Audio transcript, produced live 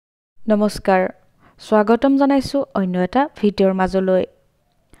নমস্কাৰ স্বাগতম জনাইছো অন্য এটা ভিডিঅ'ৰ মাজলৈ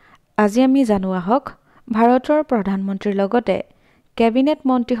আজি আমি জানো আহক ভাৰতৰ প্ৰধানমন্ত্ৰীৰ লগতে কেবিনেট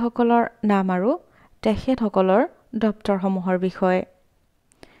মন্ত্ৰীসকলৰ নাম আৰু তেখেতসকলৰ দপ্তৰসমূহৰ বিষয়ে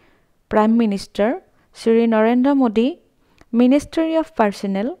prime minister Shri Narendra Modi ministry of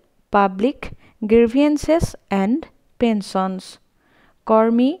personal public গ্ৰিভিয়েন্সেছ and পেনশ্যনছ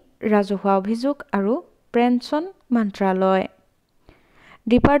কৰ্মী ৰাজহুৱা অভিযোগ আৰু পেনশ্যন মন্ত্ৰালয়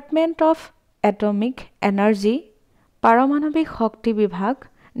ডিপাৰ্টমেণ্ট অফ এটমিক এনাৰ্জি পাৰমাণৱিক শক্তি বিভাগ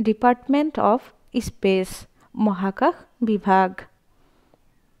ডিপাৰ্টমেণ্ট অফ স্পেচ মহাকাশ বিভাগ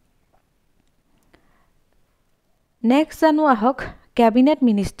নেক্সট জানো আহক কেবিনেট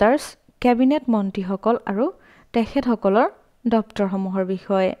মিনিষ্টাৰ্ছ কেবিনেট মন্ত্ৰীসকল আৰু তেখেতসকলৰ দপ্তৰসমূহৰ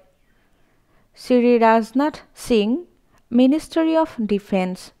বিষয়ে Shri Rajnath Singh ministry of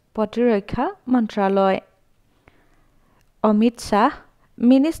defence প্ৰতিৰক্ষা মন্ত্ৰালয় Amit Shah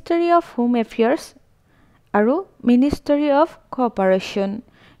ministry of home affairs আৰু মিনিষ্ট্ৰী অফ কোঅপাৰেশ্যন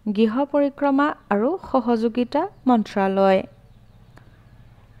গৃহ পৰিক্ৰমা আৰু সহযোগিতা মন্ত্ৰালয়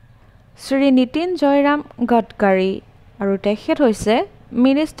শ্ৰী নীতিন জয়ৰাম গডকাৰী আৰু তেখেত হৈছে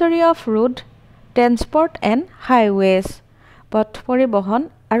ministry of road transport and highways পথ পৰিবহণ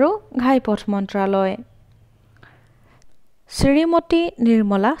আৰু ঘাইপথ মন্ত্ৰালয় শ্ৰীমতী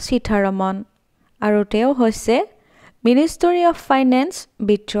নিৰ্মলা সীতাৰমণ আৰু তেওঁ হৈছে মিনিষ্ট্ৰী অফ ফাইনেন্স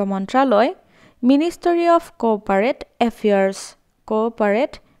বিত্ত মন্ত্ৰালয় ministry of cooperate affairs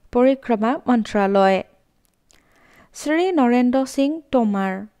cooperate পৰিক্ৰমা মন্ত্ৰালয় শ্ৰী নৰেন্দ্ৰ সিং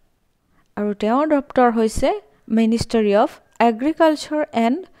টোমাৰ আৰু তেওঁৰ দপ্তৰ হৈছে ministry of agriculture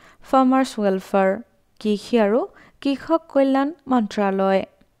and farmers welfare কৃষি আৰু কৃষক কল্যাণ মন্ত্ৰালয়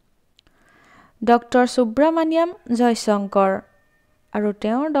ডক্টৰ সুব্ৰমণিয়াম জয়শংকৰ আৰু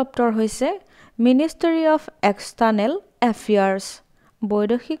তেওঁৰ দপ্তৰ হৈছে মিনিষ্ট্ৰী অফ এক্সটাৰ্নেল এফেয়াৰ্ছ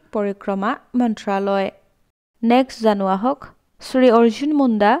বৈদেশিক পৰিক্ৰমা মন্ত্ৰালয় নেক্সট জানো আহক শ্ৰী অৰ্জুন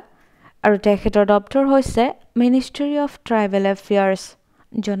মুণ্ডা আৰু তেখেতৰ দপ্তৰ হৈছে মিনিষ্ট্ৰী অফ ট্ৰাইবেল এফেয়াৰ্ছ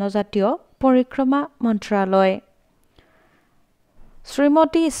জনজাতীয় পৰিক্ৰমা মন্ত্ৰালয়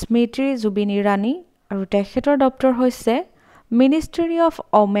শ্ৰীমতী স্মৃতি জুবিন ইৰাণী আৰু তেখেতৰ দপ্তৰ হৈছে ministry of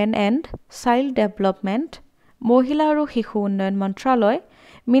women and child development মহিলা আৰু শিশু উন্নয়ন মন্ত্ৰালয়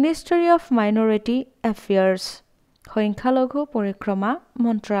মিনিষ্ট্ৰী অফ মাইনৰিটি এফেয়াৰ্ছ সংখ্যালঘু পৰিক্ৰমা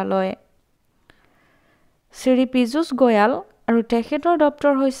মন্ত্ৰালয় শ্ৰী পীযুষ গোয়াল আৰু তেখেতৰ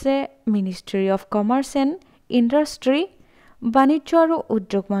দপ্তৰ হৈছে ministry of commerce and industry বাণিজ্য আৰু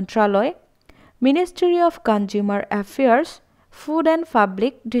উদ্যোগ মন্ত্ৰালয় ministry of consumer affairs food and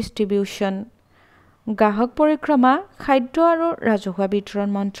public distribution গ্ৰাহক পৰিক্ৰমা খাদ্য আৰু ৰাজহুৱা বিতৰণ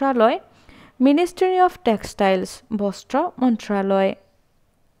মন্ত্ৰালয় মিনিষ্ট্ৰী অফ টেক্সটাইলছ বস্ত্ৰ মন্ত্ৰালয়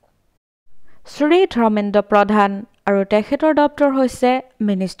শ্ৰী ধৰ্মেন্দ্ৰ প্ৰধান আৰু তেখেতৰ দপ্তৰ হৈছে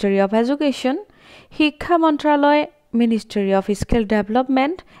মিনিষ্ট্ৰী অফ এডুকেশ্যন শিক্ষা মন্ত্ৰালয় ministry of skill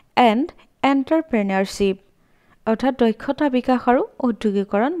development and এণ্টাৰপ্ৰেনাৰশ্বিপ অৰ্থাৎ দক্ষতা বিকাশ আৰু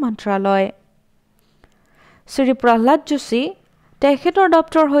ঔদ্যোগিকৰণ মন্ত্ৰালয় শ্ৰী প্ৰহ্লাদ যোশী তেখেতৰ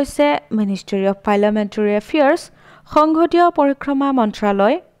দপ্তৰ হৈছে মিনিষ্ট্ৰী অফ পাৰ্লিয়ামেণ্টাৰী এফেয়াৰ্ছ সংসদীয় পৰিক্ৰমা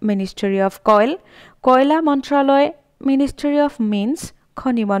মন্ত্ৰালয় মিনিষ্ট্ৰী অফ কয়লা মন্ত্ৰালয় মিনিষ্ট্ৰী অফ মিনছ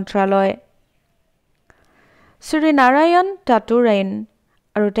খনি মন্ত্ৰালয় শ্ৰী নাৰায়ণ টাটুৰাইন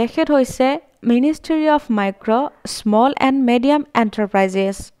আৰু তেখেত হৈছে ministry of micro small and medium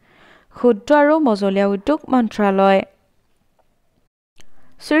enterprises ক্ষুদ্ৰ আৰু মজলীয়া উদ্যোগ মন্ত্ৰালয়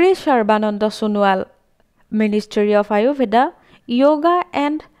Shri Sarbananda Sonowal ministry of Ayurveda yoga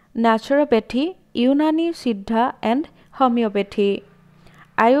and নেচাৰোপেথী Unani Siddha and homoeopathy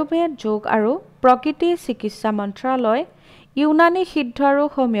Ayurveda যোগ আৰু প্ৰকৃতি চিকিৎসা মন্ত্ৰালয় ইউনানী সিদ্ধ আৰু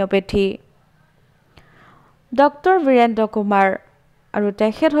হোমিঅ'পেথী ডক্টৰ বীৰেন্দ্ৰ কুমাৰ আৰু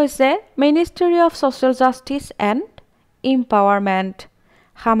তেখেত হৈছে ministry of social justice and ইম্পাৱাৰমেণ্ট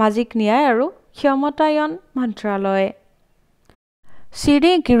সামাজিক ন্যায় আৰু ক্ষমতায়ন মন্ত্ৰালয়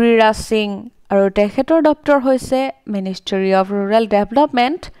শ্ৰী গিৰিৰাজ সিং আৰু তেখেতৰ দপ্তৰ হৈছে মিনিষ্ট্ৰী অফ ৰুৰেল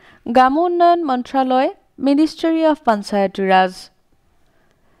ডেভেলপমেণ্ট গ্ৰাম উন্নয়ন মন্ত্ৰালয় মিনিষ্ট্ৰী অফ পঞ্চায়তী ৰাজ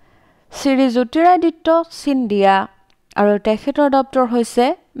শ্ৰী জ্যোতিৰাদিত্য সিন্ধিয়া আৰু তেখেতৰ দপ্তৰ হৈছে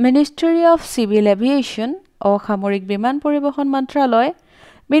মিনিষ্ট্ৰী অফ চিভিল এভিয়েশ্যন অসামৰিক বিমান পৰিবহণ মন্ত্ৰালয়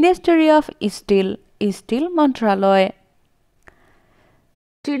মিনিষ্ট্ৰী অফ ষ্টীল মন্ত্ৰালয়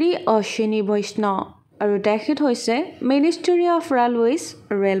শ্ৰী অশ্বিনী বৈষ্ণৱ আৰু তেখেত হৈছে মিনিষ্ট্ৰী অফ ৰেলৱেজ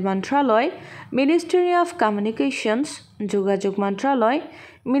ৰেল মন্ত্ৰালয় মিনিষ্ট্ৰী অফ কমিউনিকেশ্যনছ যোগাযোগ মন্ত্ৰালয়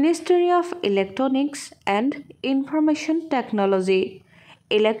ministry of electronics and information technology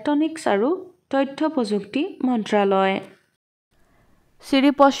electronics আৰু তথ্য প্ৰযুক্তি মন্ত্ৰালয়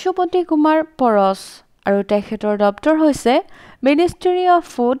শ্ৰী পশুপতি কুমাৰ পৰশ আৰু তেখেতৰ দপ্তৰ হৈছে ministry of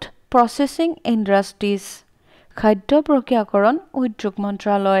food processing industries খাদ্য প্ৰক্ৰিয়াকৰণ উদ্যোগ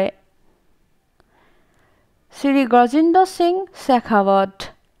মন্ত্ৰালয় শ্ৰী গজেন্দ্ৰ সিং শেখাৱত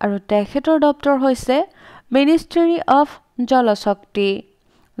আৰু তেখেতৰ দপ্তৰ হৈছে মিনিষ্ট্ৰী অফ জল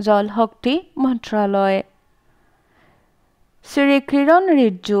শক্তি মন্ত্ৰালয় শ্ৰী কিৰণ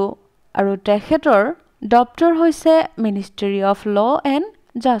ৰিজ্জু আৰু তেখেতৰ দপ্তৰ হৈছে ministry of law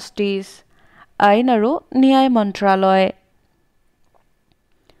and justice আইন আৰু ন্যায় মন্ত্ৰালয়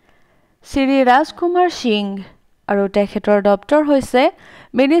শ্ৰী ৰাজকুমাৰ সিং আৰু তেখেতৰ দপ্তৰ হৈছে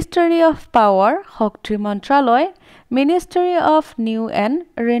মিনিষ্ট্ৰী অফ পাৱাৰ শক্তি মন্ত্ৰালয় ministry of new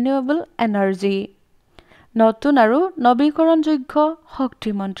and renewable energy নতুন আৰু নৱীকৰণযোগ্য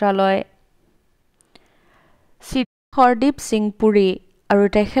শক্তি মন্ত্ৰালয় শ্ৰী হৰদীপ সিং পুৰী আৰু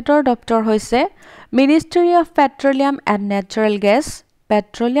তেখেতৰ দপ্তৰ হৈছে ministry of petroleum and natural gas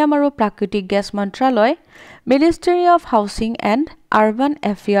petroleum আৰু প্ৰাকৃতিক গেছ মন্ত্ৰালয় ministry of housing and urban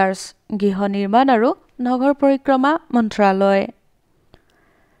affairs গৃহ নিৰ্মাণ আৰু নগৰ পৰিক্ৰমা মন্ত্ৰালয়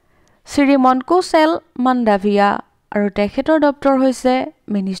শ্ৰী মনকুশ এল মাণ্ডাভিয়া আৰু তেখেতৰ দপ্তৰ হৈছে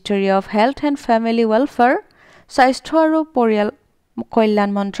ministry of health and family welfare স্বাস্থ্য আৰু পৰিয়াল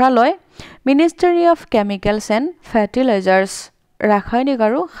কল্যাণ মন্ত্ৰালয় ministry of chemicals and fertilisers ৰাসায়নিক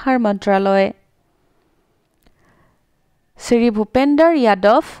আৰু সাৰ মন্ত্ৰালয় শ্ৰী ভূপেন্দ্ৰ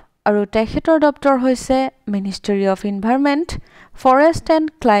যাদৱ আৰু তেখেতৰ দপ্তৰ হৈছে ministry of environment forest and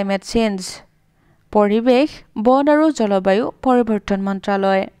climate change পৰিৱেশ বন আৰু জলবায়ু পৰিৱৰ্তন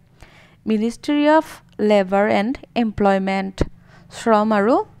মন্ত্ৰালয় ministry of labour and employment শ্ৰম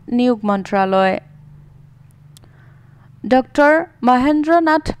আৰু নিয়োগ মন্ত্ৰালয় ডক্টৰ মহেন্দ্ৰ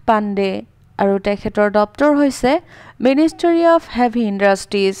নাথ পাণ্ডে আৰু তেখেতৰ দপ্তৰ হৈছে মিনিষ্ট্ৰী অফ হেভি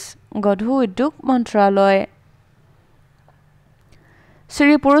ইণ্ডাষ্ট্ৰিজ গধুৰ উদ্যোগ মন্ত্ৰালয়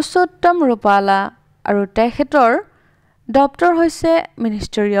শ্ৰী পুৰুষোত্তম ৰূপালা আৰু তেখেতৰ দপ্তৰ হৈছে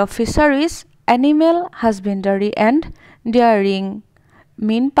ministry of fisheries animal হাজবেণ্ডাৰী and daring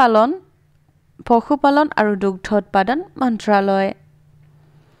মীন পালন পশুপালন আৰু দুগ্ধ উৎপাদন মন্ত্ৰালয়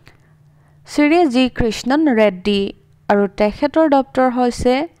শ্ৰী জি কৃষ্ণন ৰেড্ডী আৰু তেখেতৰ দপ্তৰ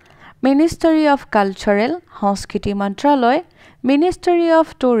হৈছে মিনিষ্ট্ৰী অফ কালচাৰেল সংস্কৃতি মন্ত্ৰালয় মিনিষ্ট্ৰী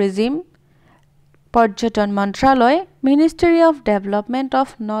অফ টুৰিজিম পৰ্যটন মন্ত্ৰালয় ministry of development of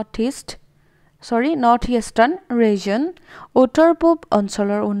north eastern region উত্তৰ পূব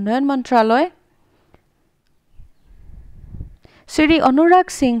অঞ্চলৰ উন্নয়ন মন্ত্ৰালয় শ্ৰী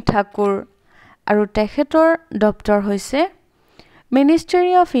অনুৰাগ সিং ঠাকুৰ আৰু তেখেতৰ দপ্তৰ হৈছে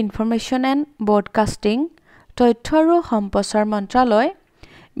ministry of information and broadcasting তথ্য আৰু সম্প্ৰচাৰ মন্ত্ৰালয়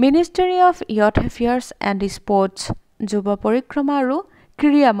ministry of youth affairs and sports যুৱ পৰিক্ৰমা আৰু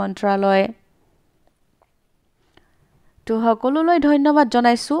ক্ৰীড়া মন্ত্ৰালয় তো সকলোলৈ ধন্যবাদ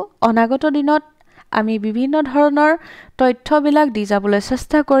জনাইছোঁ অনাগত দিনত আমি বিভিন্ন ধৰণৰ তথ্যবিলাক দি যাবলৈ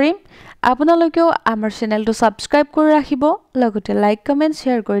চেষ্টা কৰিম আপোনালোকেও আমাৰ চেনেলটো ছাবস্ক্ৰাইব কৰি ৰাখিব লগতে লাইক কমেণ্ট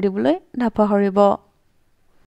শ্বেয়াৰ কৰি দিবলৈ নাপাহৰিব